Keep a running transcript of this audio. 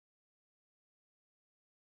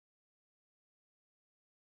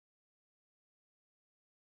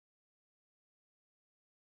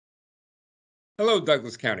Hello,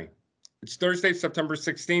 Douglas County. It's Thursday, September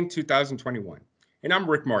 16, 2021, and I'm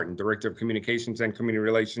Rick Martin, Director of Communications and Community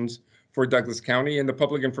Relations for Douglas County and the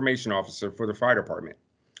Public Information Officer for the Fire Department.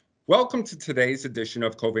 Welcome to today's edition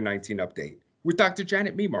of COVID-19 Update with Dr.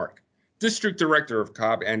 Janet Memark, District Director of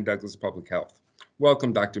Cobb and Douglas Public Health.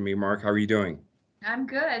 Welcome, Dr. Memark. How are you doing? I'm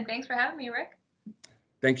good. Thanks for having me, Rick.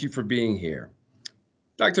 Thank you for being here.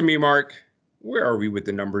 Dr. Memark, where are we with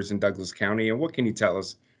the numbers in Douglas County, and what can you tell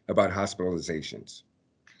us about hospitalizations?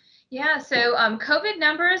 Yeah, so COVID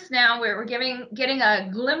numbers now, we're getting a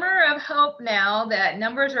glimmer of hope now that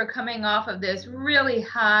numbers are coming off of this really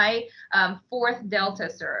high fourth Delta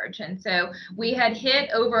surge. And so we had hit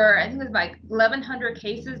over, I think it was like 1,100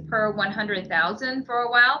 cases per 100,000 for a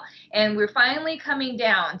while, and we're finally coming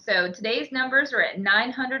down. So today's numbers are at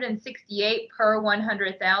 968 per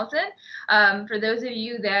 100,000. For those of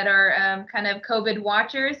you that are kind of COVID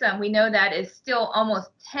watchers, we know that is still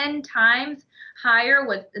almost 10 times higher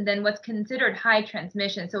than what's considered high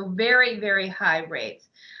transmission, so very, very high rates.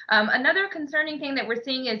 Another concerning thing that we're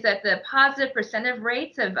seeing is that the positive percent of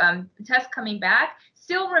rates of tests coming back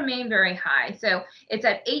still remain very high. So it's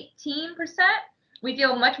at 18%. We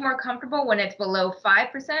feel much more comfortable when it's below 5%.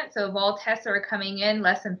 So if all tests are coming in,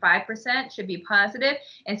 less than 5% should be positive.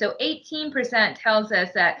 And so 18% tells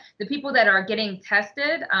us that the people that are getting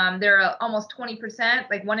tested, there are almost 20%,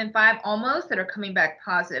 like 1 in 5 almost, that are coming back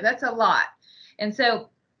positive. That's a lot. And so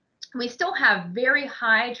we still have very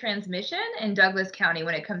high transmission in Douglas County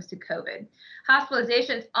when it comes to COVID.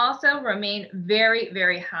 Hospitalizations also remain very,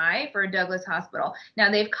 very high for Douglas Hospital. Now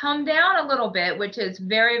they've come down a little bit, which is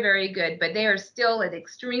very, very good, but they are still at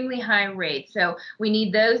extremely high rates. So we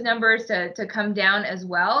need those numbers to come down as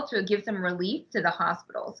well to give some relief to the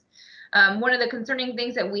hospitals. One of the concerning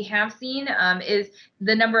things that we have seen is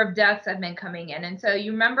the number of deaths that have been coming in. And so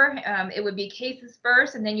you remember it would be cases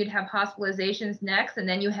first, and then you'd have hospitalizations next, and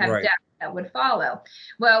then you have deaths that would follow.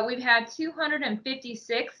 Well, we've had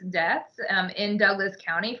 256 deaths in Douglas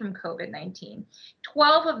County from COVID-19.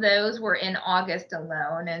 12 of those were in August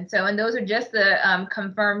alone. And those are just the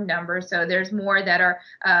confirmed numbers. So there's more that are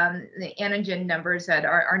the antigen numbers that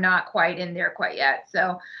are not quite in there quite yet.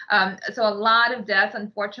 So a lot of deaths,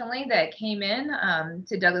 unfortunately, that came in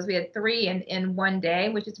to Douglas. We had 3 in one day,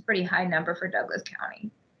 which is a pretty high number for Douglas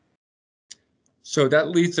County. So that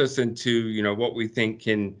leads us into, what we think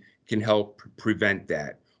can help prevent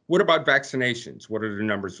that. What about vaccinations? What are the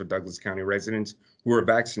numbers for Douglas County residents who are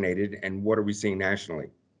vaccinated, and what are we seeing nationally?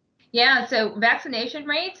 Yeah, so vaccination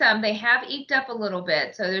rates, they have eked up a little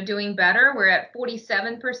bit. So they're doing better. We're at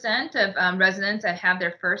 47% of residents that have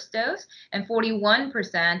their first dose and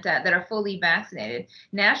 41% that are fully vaccinated.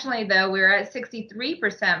 Nationally, though, we're at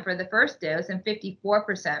 63% for the first dose and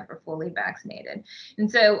 54% for fully vaccinated. And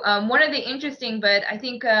so one of the interesting, but I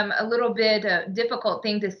think a little bit difficult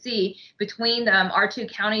thing to see between our two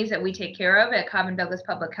counties that we take care of at Cobb and Douglas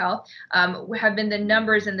Public Health have been the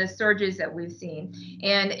numbers and the surges that we've seen.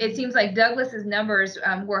 And it seems like Douglas's numbers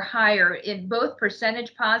were higher in both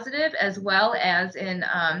percentage positive as well as in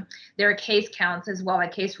their case counts as well,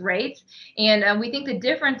 like case rates. And we think the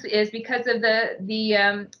difference is because of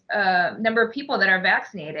the number of people that are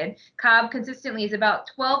vaccinated. Cobb consistently is about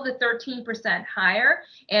 12 to 13% higher,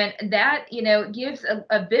 and that gives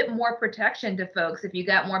a bit more protection to folks if you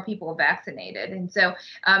got more people vaccinated. And so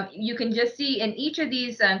you can just see in each of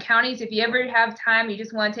these counties, if you ever have time, you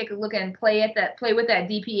just want to take a look and play with that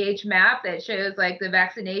DPH map that shows like the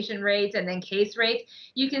vaccination rates and then case rates.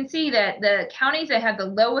 You can see that the counties that had the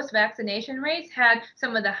lowest vaccination rates had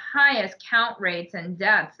some of the highest count rates and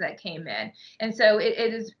deaths that came in. And so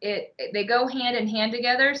they go hand in hand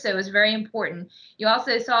together. So it's very important. You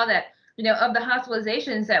also saw that of the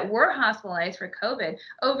hospitalizations that were hospitalized for COVID,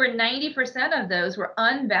 over 90% of those were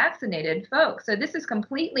unvaccinated folks. So this is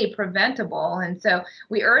completely preventable. And so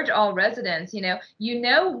we urge all residents,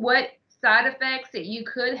 what side effects that you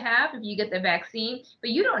could have if you get the vaccine,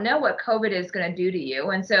 but you don't know what COVID is going to do to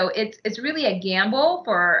you. And so it's really a gamble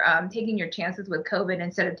for taking your chances with COVID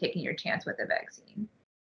instead of taking your chance with the vaccine.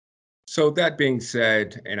 So that being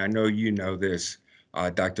said, and I know you know this,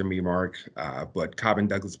 Dr. Memark, but Cobb and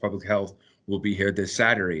Douglas Public Health will be here this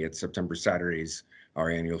Saturday at September Saturdays,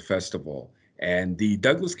 our annual festival. And the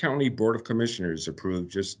Douglas County Board of Commissioners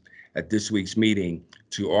approved just at this week's meeting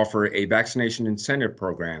to offer a vaccination incentive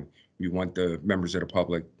program. We want the members of the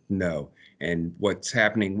public to know. And what's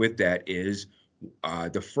happening with that is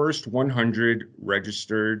the first 100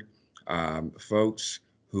 registered folks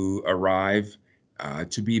who arrive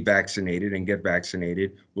to be vaccinated and get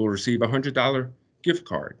vaccinated will receive a $100 gift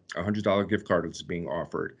card. A $100 gift card is being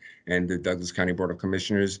offered. And the Douglas County Board of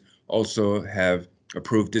Commissioners also have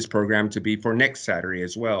approved this program to be for next Saturday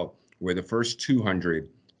as well, where the first 200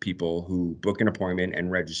 people who book an appointment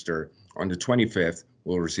and register on the 25th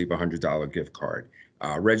will receive a $100 gift card.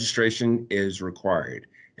 Registration is required,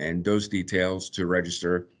 and those details to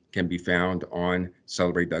register can be found on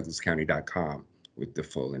celebratedouglascounty.com with the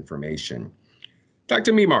full information.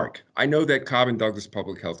 Dr. Memark, I know that Cobb and Douglas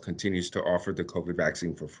Public Health continues to offer the COVID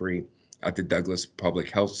vaccine for free at the Douglas Public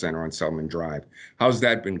Health Center on Selman Drive. How's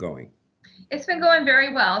that been going? It's been going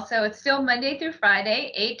very well. So it's still Monday through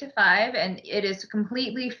Friday, 8 to 5, and it is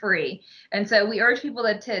completely free. And so we urge people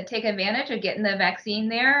to take advantage of getting the vaccine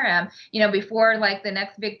there. Before like the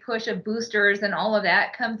next big push of boosters and all of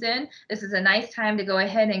that comes in, this is a nice time to go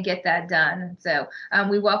ahead and get that done. So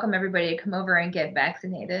we welcome everybody to come over and get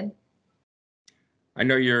vaccinated. I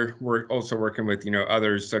know we're also working with,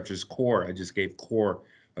 others such as CORE. I just gave CORE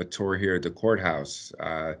a tour here at the courthouse.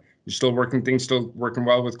 Things still working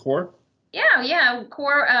well with CORE? Yeah.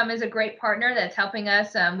 CORE is a great partner that's helping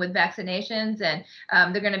us with vaccinations, and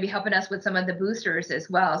they're going to be helping us with some of the boosters as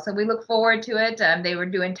well. So we look forward to it. They were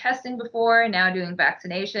doing testing before, now doing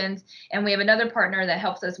vaccinations. And we have another partner that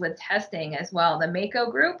helps us with testing as well, the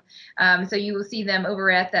Mako Group. So you will see them over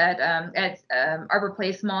at that at Arbor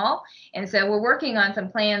Place Mall. And so we're working on some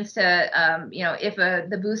plans to, if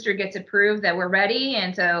the booster gets approved, that we're ready.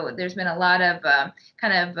 And so there's been a lot of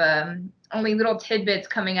only little tidbits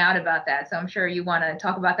coming out about that. So I'm sure you want to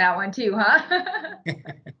talk about that one too, huh?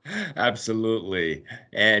 Absolutely.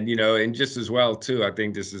 And just as well, too, I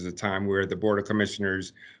think this is a time where the Board of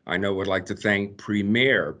Commissioners, I know, would like to thank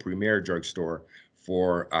Premier Drugstore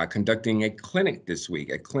for conducting a clinic this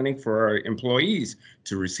week, a clinic for our employees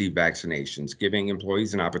to receive vaccinations, giving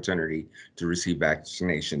employees an opportunity to receive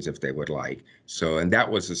vaccinations if they would like. So, and that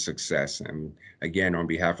was a success. And again, on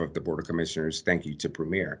behalf of the Board of Commissioners, thank you to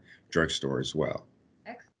Premier Drugstore as well.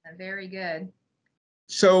 Excellent. Very good.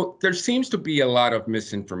 So there seems to be a lot of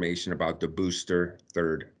misinformation about the booster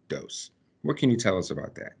third dose. What can you tell us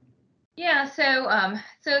about that? Yeah, so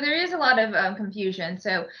there is a lot of confusion.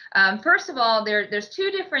 So first of all, there's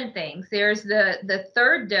two different things. There's the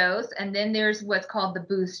third dose, and then there's what's called the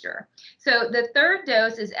booster. So the third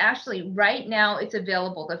dose is actually right now it's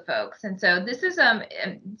available to folks, and so this is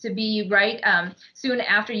to be right soon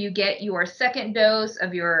after you get your second dose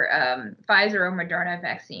of your Pfizer or Moderna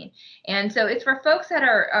vaccine, and so it's for folks that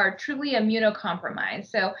are truly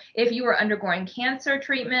immunocompromised. So if you are undergoing cancer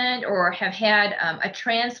treatment or have had a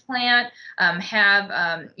transplant, have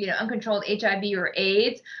uncontrolled HIV or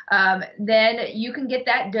AIDS, then you can get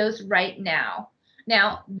that dose right now.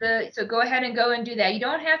 So go ahead and go and do that. You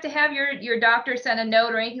don't have to have your doctor send a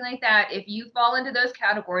note or anything like that. If you fall into those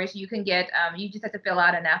categories, you can get, you just have to fill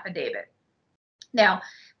out an affidavit. Now,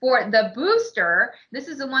 for the booster, this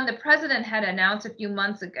is the one the president had announced a few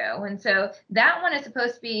months ago. And so that one is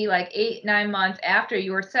supposed to be like 8-9 months after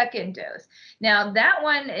your second dose. Now, that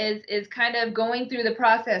one is kind of going through the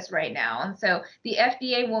process right now. And so the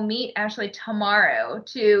FDA will meet actually tomorrow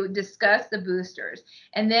to discuss the boosters.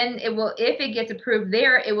 And then it will, if it gets approved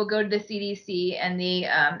there, it will go to the CDC and the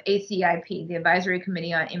ACIP, the Advisory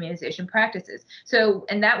Committee on Immunization Practices. So,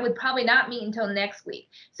 and that would probably not meet until next week.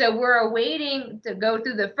 So we're awaiting to go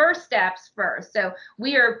through the first steps first. So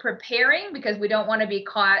we are preparing because we don't want to be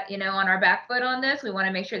caught, on our back foot on this. We want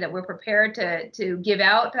to make sure that we're prepared to give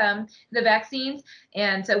out the vaccines.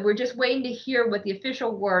 And so we're just waiting to hear what the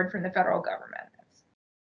official word from the federal government is.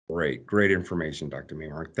 Great information, Dr.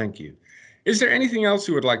 Memark. Thank you. Is there anything else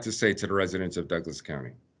you would like to say to the residents of Douglas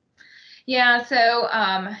County? Yeah, so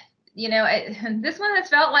this one has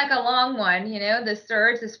felt like a long one.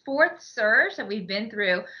 This fourth surge that we've been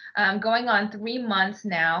through, going on 3 months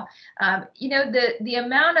now. The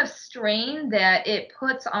amount of strain that it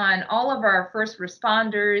puts on all of our first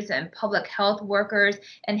responders and public health workers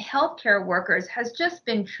and healthcare workers has just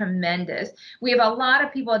been tremendous. We have a lot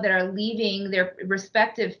of people that are leaving their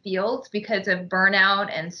respective fields because of burnout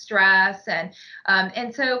and stress,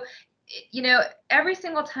 and so every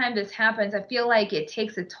single time this happens, I feel like it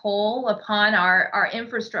takes a toll upon our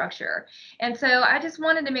infrastructure. And so I just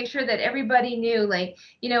wanted to make sure that everybody knew,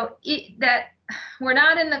 that we're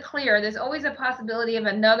not in the clear. There's always a possibility of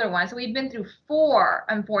another one. So we've been through 4,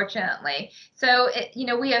 unfortunately. So,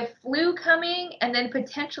 we have flu coming and then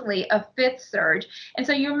potentially a 5th surge. And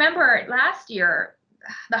so you remember last year,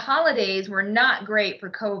 the holidays were not great for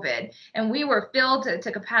COVID, and we were filled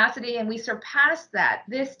to capacity, and we surpassed that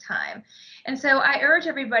this time. And so I urge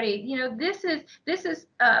everybody, this is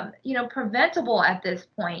preventable at this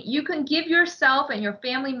point. You can give yourself and your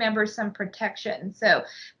family members some protection. So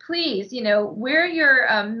please, wear your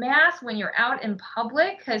mask when you're out in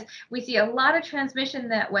public, because we see a lot of transmission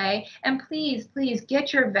that way. And please, please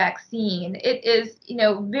get your vaccine. It is,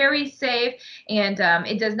 very safe, and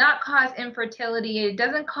it does not cause infertility. It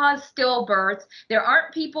doesn't cause stillbirths. There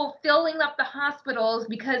aren't people filling up the hospitals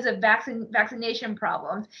because of vaccination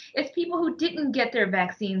problems. It's people who didn't get their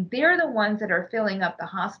vaccine. They're the ones that are filling up the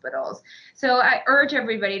hospitals. So I urge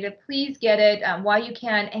everybody to please get it while you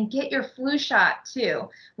can, and get your flu shot too.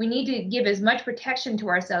 We need to give as much protection to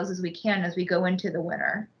ourselves as we can as we go into the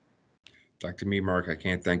winter. Dr. Memark, I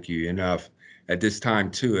can't thank you enough. At this time,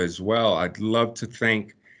 too, as well, I'd love to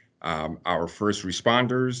thank our first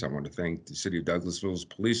responders. I want to thank the City of Douglasville's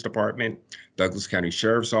Police Department, Douglas County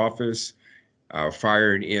Sheriff's Office, our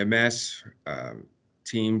Fire and EMS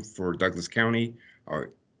team for Douglas County,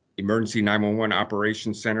 our Emergency 911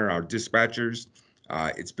 Operations Center, our dispatchers.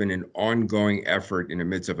 It's been an ongoing effort in the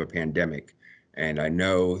midst of a pandemic, and I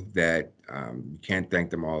know that you can't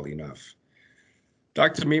thank them all enough.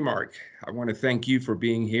 Dr. Memark, I want to thank you for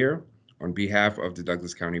being here on behalf of the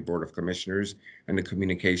Douglas County Board of Commissioners and the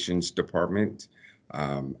Communications Department.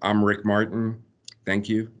 I'm Rick Martin. Thank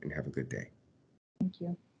you, and have a good day. Thank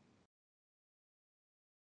you.